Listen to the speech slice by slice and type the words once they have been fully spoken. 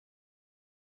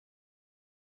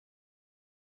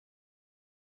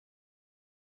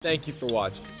Thank you for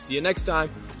watching. See you next time.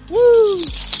 Woo!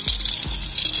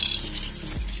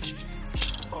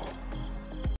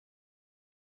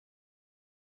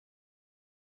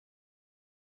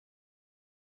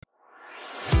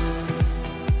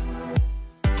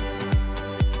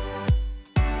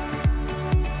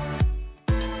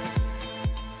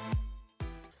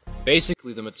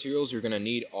 Basically, the materials you're going to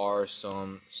need are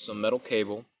some metal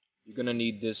cable. You're going to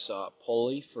need this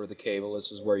pulley for the cable.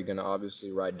 This is where you're going to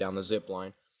obviously ride down the zip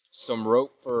line. Some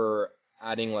rope for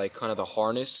adding like kind of the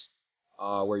harness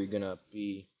where you're going to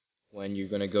be when you're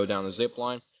going to go down the zip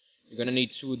line. You're going to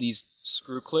need 2 of these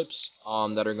screw clips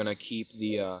that are going to keep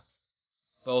the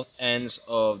both ends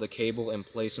of the cable in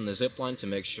place in the zip line to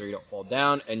make sure you don't fall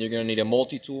down. And you're going to need a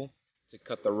multi-tool to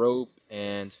cut the rope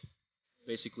and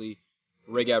basically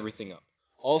rig everything up.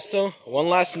 Also, one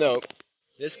last note,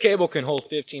 this cable can hold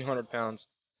 1,500 pounds,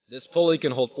 this pulley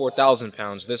can hold 4,000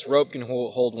 pounds, this rope can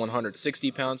hold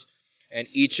 160 pounds, and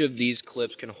each of these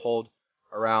clips can hold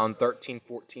around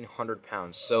 1,400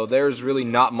 pounds. So there's really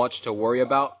not much to worry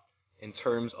about in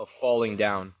terms of falling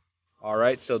down.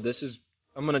 Alright, so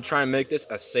I'm going to try and make this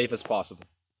as safe as possible.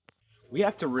 We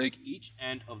have to rig each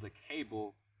end of the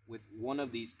cable with one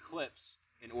of these clips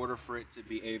in order for it to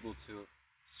be able to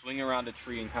swing around a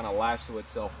tree and kind of lasso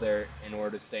itself there in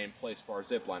order to stay in place for our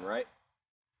zip line, right?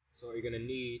 So what you're going to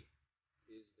need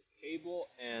is the cable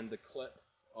and the clip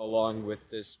along with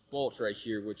this bolt right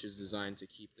here, which is designed to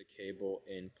keep the cable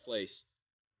in place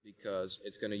because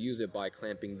it's going to use it by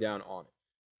clamping down on it.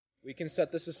 We can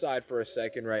set this aside for a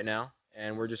second right now,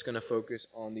 and we're just going to focus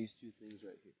on these 2 things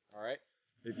right here, alright?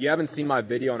 If you haven't seen my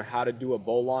video on how to do a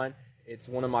bowline, it's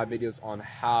one of my videos on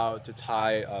how to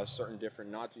tie certain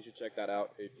different knots. You should check that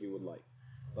out if you would like.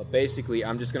 But basically,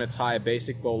 I'm just going to tie a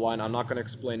basic bowline. I'm not going to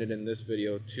explain it in this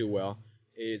video too well.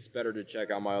 It's better to check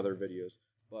out my other videos.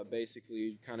 But basically,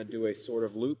 you kind of do a sort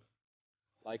of loop,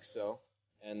 like so.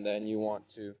 And then you want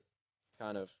to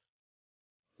kind of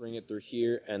bring it through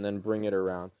here and then bring it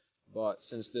around. But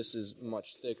since this is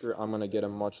much thicker, I'm going to get a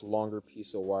much longer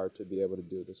piece of wire to be able to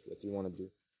do this with. You want to do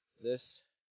this,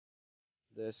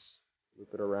 loop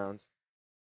it around,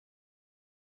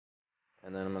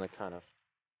 and then I'm going to kind of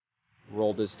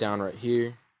roll this down right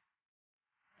here,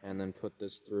 and then put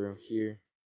this through here,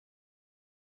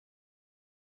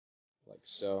 like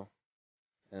so,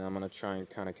 and I'm going to try and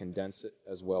kind of condense it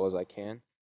as well as I can.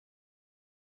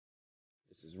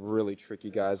 This is really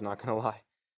tricky, guys, not going to lie.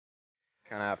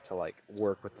 Kind of have to like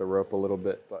work with the rope a little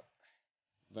bit, but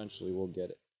eventually we'll get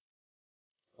it.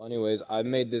 Well, anyways, I've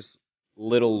made this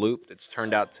little loop. It's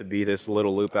turned out to be this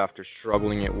little loop after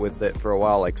struggling with it for a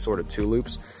while, like sort of 2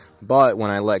 loops. But when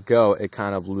I let go, it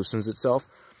kind of loosens itself.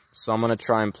 So I'm going to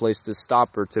try and place this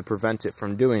stopper to prevent it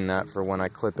from doing that for when I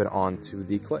clip it onto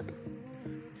the clip.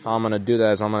 How I'm going to do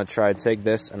that is I'm going to try to take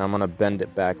this and I'm going to bend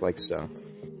it back like so.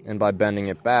 And by bending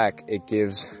it back, it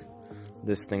gives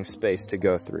this thing space to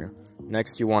go through.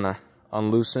 Next, you want to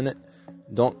unloosen it.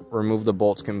 Don't remove the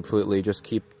bolts completely, just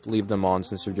leave them on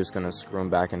since you're just going to screw them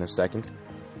back in a second.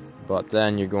 But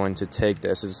then you're going to take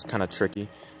this. It's kind of tricky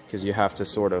because you have to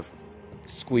sort of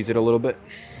squeeze it a little bit.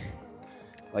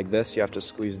 Like this, you have to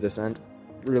squeeze this end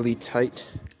really tight.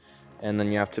 And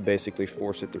then you have to basically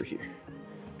force it through here.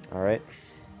 Alright,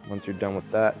 once you're done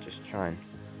with that, just try and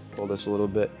pull this a little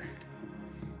bit.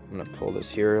 I'm going to pull this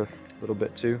here a little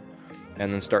bit too.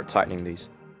 And then start tightening these.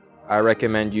 I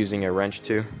recommend using a wrench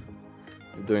too.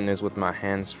 I'm doing this with my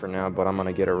hands for now, but I'm going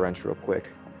to get a wrench real quick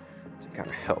to kind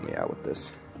of help me out with this.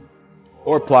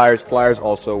 Or pliers. Pliers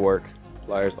also work.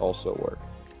 Pliers also work.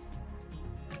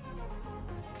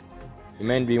 You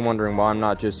may be wondering why I'm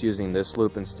not just using this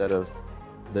loop instead of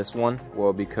this one.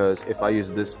 Well, because if I use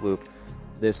this loop,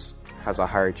 this has a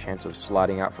higher chance of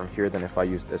sliding out from here than if I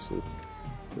use this loop.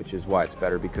 Which is why it's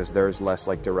better, because there's less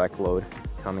like direct load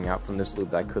coming out from this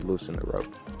loop that could loosen the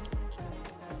rope.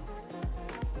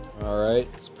 Alright,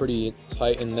 it's pretty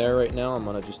tight in there right now. I'm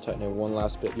going to just tighten it one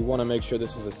last bit. You want to make sure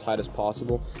this is as tight as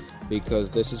possible because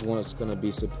this is when it's going to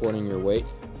be supporting your weight.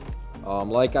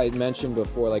 Like I mentioned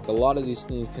before, like a lot of these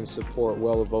things can support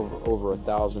well over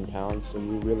 1,000 pounds, so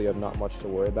you really have not much to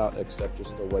worry about except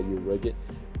just the way you rig it.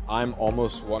 I'm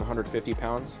almost 150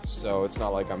 pounds, so it's not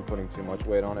like I'm putting too much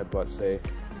weight on it, but say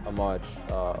a much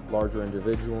larger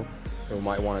individual who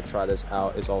might want to try this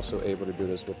out is also able to do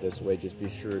this with this weight. Just be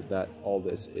sure that all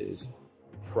this is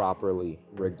properly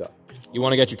rigged up. You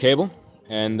want to get your cable,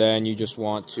 and then you just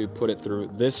want to put it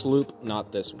through this loop,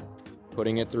 not this one.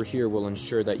 Putting it through here will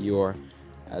ensure that you are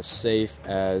as safe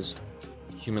as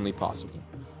humanly possible.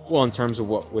 Well, in terms of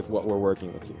what we're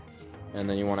working with here. And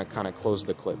then you want to kind of close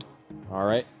the clip.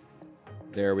 Alright,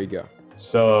 there we go.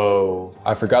 So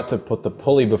I forgot to put the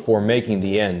pulley before making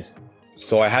the end.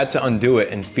 So I had to undo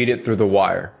it and feed it through the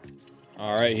wire.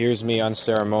 Alright, here's me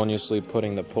unceremoniously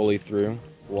putting the pulley through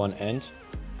one end.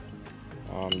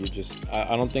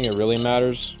 I don't think it really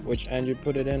matters which end you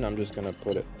put it in. I'm just gonna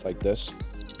put it like this.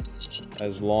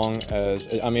 As long as,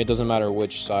 I mean, it doesn't matter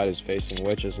which side is facing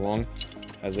which, as long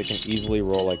as it can easily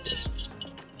roll like this.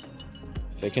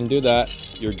 If it can do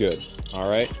that, you're good.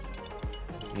 Alright?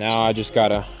 Now I just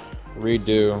gotta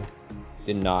redo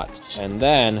the knot. And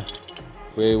then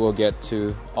we will get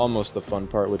to almost the fun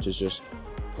part, which is just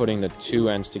putting the two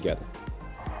ends together.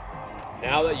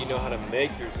 Now that you know how to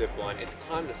make your zip line, it's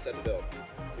time to set it up.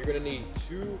 You're going to need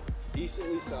two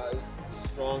decently sized,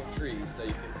 strong trees that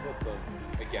you can put them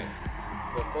against.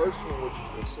 The first one, which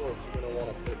is the source, you're going to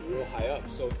want to put real high up.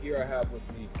 So here I have with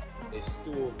me a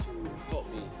stool to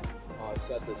help me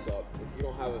set this up. If you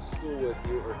don't have a stool with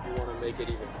you, or if you want to make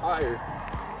it even higher,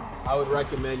 I would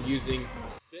recommend using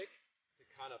a stick to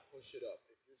kind of push it up.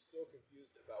 If you're still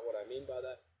confused about what I mean by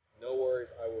that, no worries,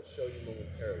 I will show you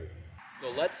momentarily. So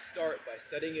let's start by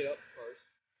setting it up first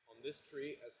on this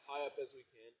tree as high up as we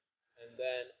can, and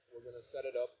then we're going to set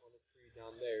it up on the tree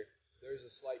down there. There's a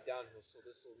slight downhill, so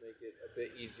this will make it a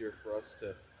bit easier for us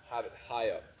to have it high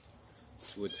up.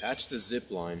 To attach the zip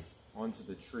line onto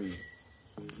the tree,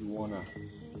 you want to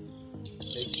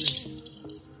take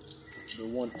the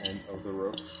one end of the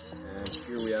rope, and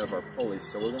here we have our pulley.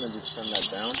 So we're going to just send that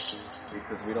down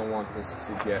because we don't want this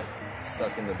to get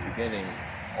stuck in the beginning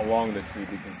along the tree,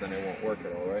 because then it won't work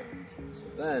at all, right? So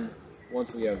then,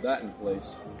 once we have that in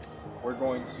place, we're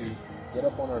going to get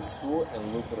up on our stool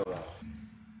and loop it around.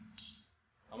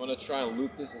 I'm going to try and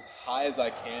loop this as high as I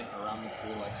can around the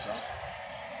tree like so.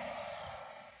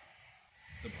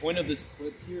 The point of this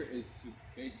clip here is to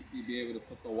basically be able to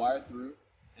put the wire through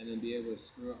and then be able to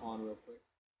screw it on real quick.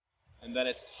 And then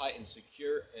it's tight and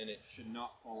secure and it should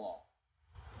not fall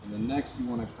off. And then next you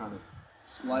want to kind of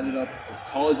slide it up as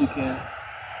tall as you can.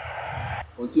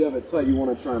 Once you have it tight, you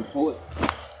want to try and pull it.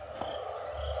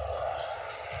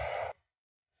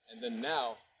 And then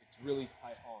now, it's really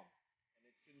tight on. And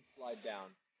it shouldn't slide down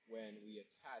when we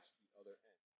attach the other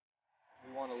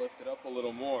end. We want to lift it up a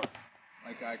little more.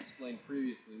 Like I explained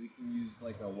previously, we can use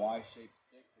like a Y-shaped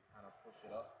stick to kind of push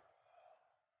it up.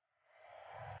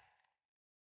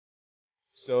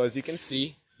 So as you can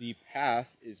see, the path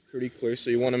is pretty clear. So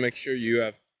you want to make sure you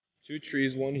have two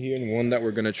trees, one here and one that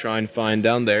we're going to try and find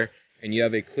down there. And you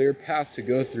have a clear path to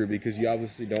go through because you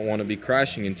obviously don't want to be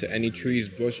crashing into any trees,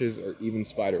 bushes, or even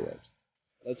spider webs.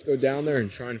 Let's go down there and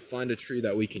try and find a tree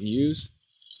that we can use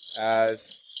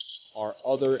as our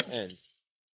other end.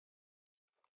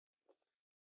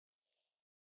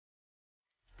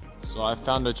 So I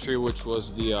found a tree which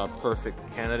was the perfect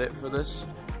candidate for this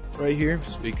right here,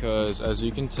 just because as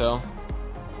you can tell,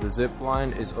 the zip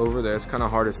line is over there. It's kind of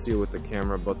hard to see with the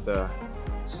camera, but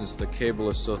since the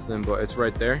cable is so thin, but it's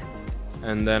right there.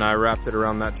 And then I wrapped it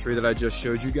around that tree that I just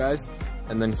showed you guys.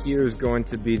 And then here is going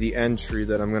to be the end tree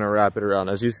that I'm going to wrap it around.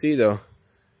 As you see though,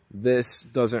 this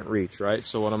doesn't reach, right?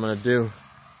 So what I'm going to do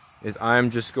is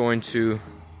I'm just going to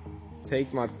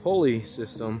take my pulley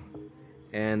system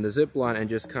and the zip line and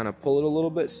just kind of pull it a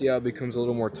little bit, see how it becomes a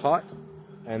little more taut,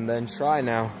 and then try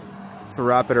now to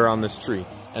wrap it around this tree.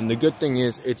 And the good thing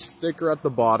is it's thicker at the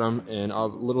bottom and a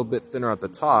little bit thinner at the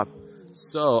top.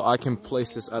 So I can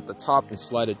place this at the top and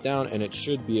slide it down and it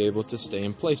should be able to stay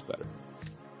in place better.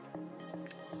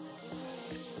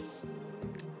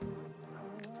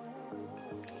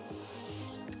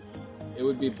 It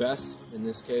would be best in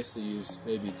this case to use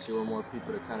maybe 2 or more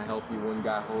people to kind of help you. One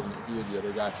guy holding it here, the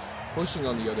other guy pushing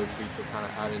on the other tree to kind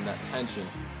of add in that tension.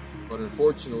 But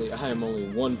unfortunately, I am only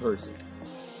one person.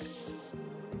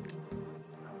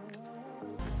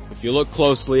 If you look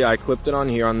closely, I clipped it on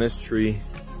here on this tree,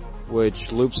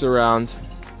 which loops around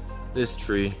this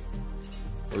tree,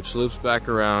 which loops back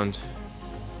around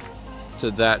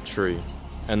to that tree.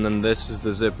 And then this is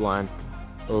the zip line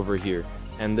over here.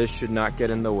 And this should not get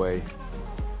in the way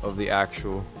of the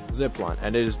actual zip line.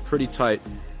 And it is pretty tight,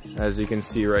 as you can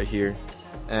see right here.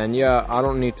 And yeah, I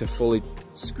don't need to fully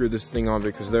screw this thing on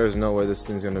because there's no way this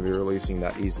thing's gonna be releasing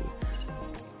that easily.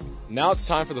 Now it's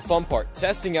time for the fun part,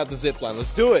 testing out the zip line.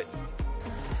 Let's do it.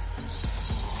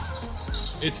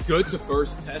 It's good to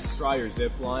first test try your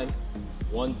zip line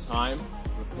one time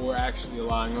before actually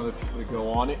allowing other people to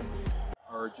go on it,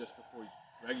 or just before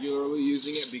regularly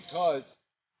using it, because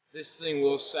this thing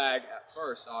will sag at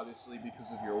first, obviously,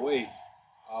 because of your weight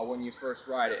when you first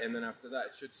ride it, and then after that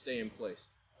it should stay in place.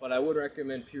 But I would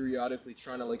recommend periodically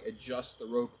trying to like adjust the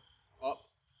rope up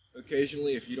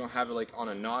occasionally if you don't have it like on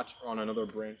a notch or on another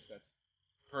branch that's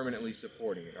permanently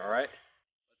supporting it, alright?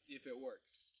 see if it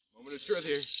works. Moment of truth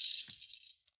here.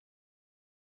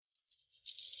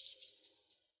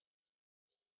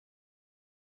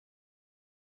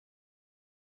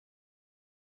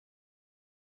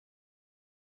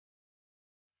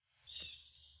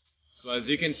 So as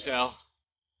you can tell,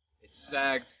 it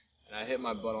sagged and I hit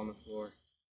my butt on the floor.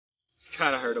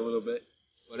 Kind of hurt a little bit,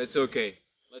 but it's okay.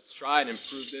 Let's try and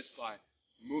improve this by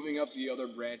moving up the other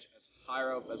branch as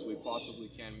higher up as we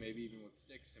possibly can, maybe even with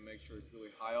sticks to make sure it's really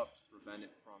high up to prevent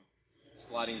it from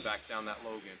sliding back down that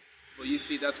low again. But you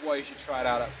see, that's why you should try it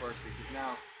out at first, because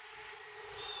now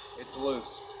it's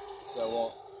loose,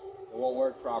 so it won't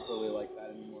work properly like that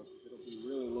anymore, because it'll be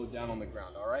really low down on the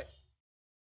ground, alright?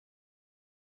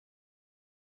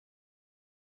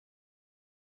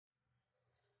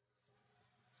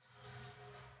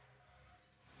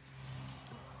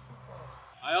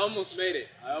 I almost made it.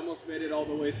 I almost made it all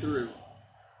the way through.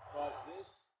 But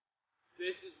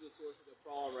this is the source of the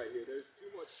problem right here. There's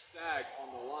too much sag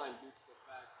on the line due to the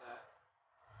fact that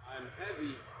I'm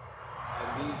heavy and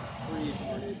these trees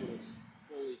aren't able to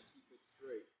fully keep it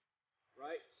straight.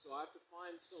 Right? So I have to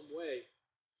find some way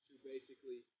to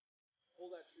basically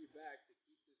pull that tree back to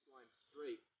keep this line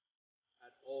straight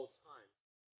at all times.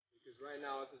 Because right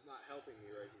now this is not helping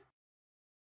me right here.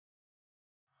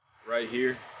 Right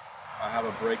here, I have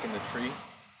a break in the tree,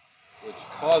 which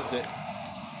caused it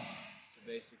to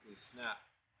basically snap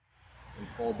and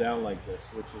fall down like this,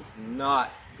 which is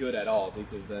not good at all,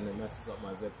 because then it messes up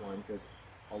my zip line. Because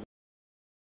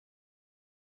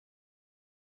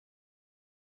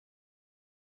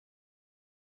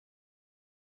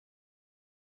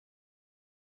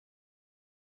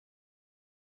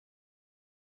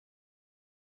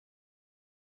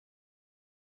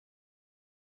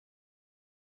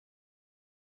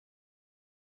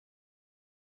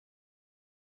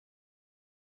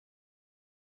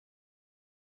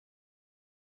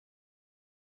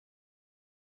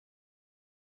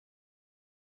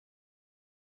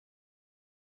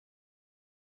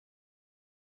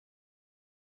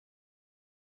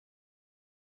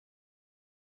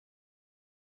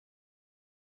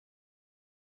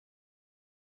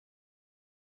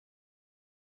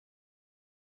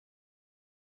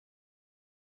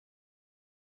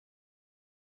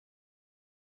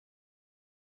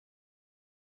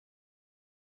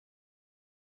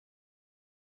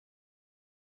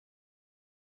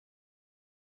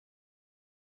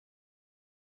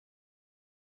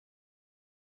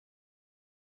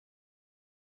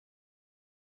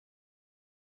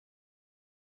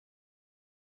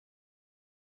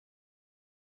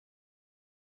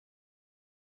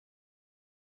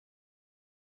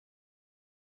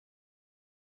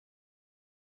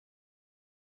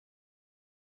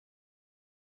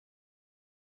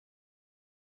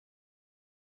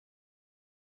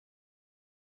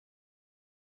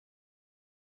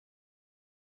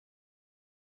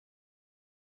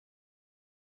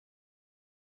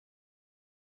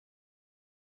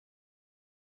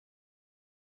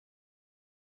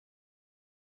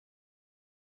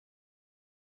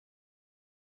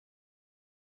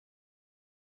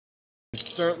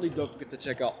certainly don't forget to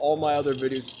check out all my other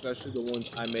videos, especially the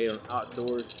ones I made on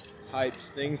outdoors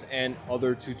types things and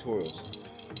other tutorials.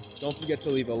 Don't forget to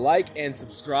leave a like and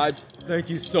subscribe. Thank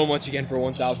you so much again for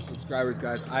 1,000 subscribers,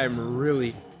 guys. I am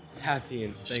really happy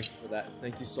and thankful for that.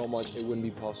 Thank you so much. It wouldn't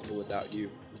be possible without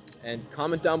you. And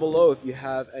comment down below if you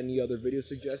have any other video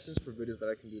suggestions for videos that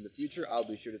I can do in the future. I'll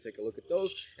be sure to take a look at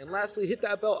those. And lastly, hit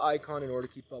that bell icon in order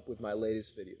to keep up with my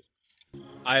latest videos.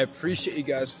 I appreciate you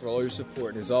guys for all your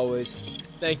support, and as always,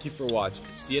 thank you for watching.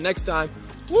 See you next time.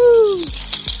 Woo!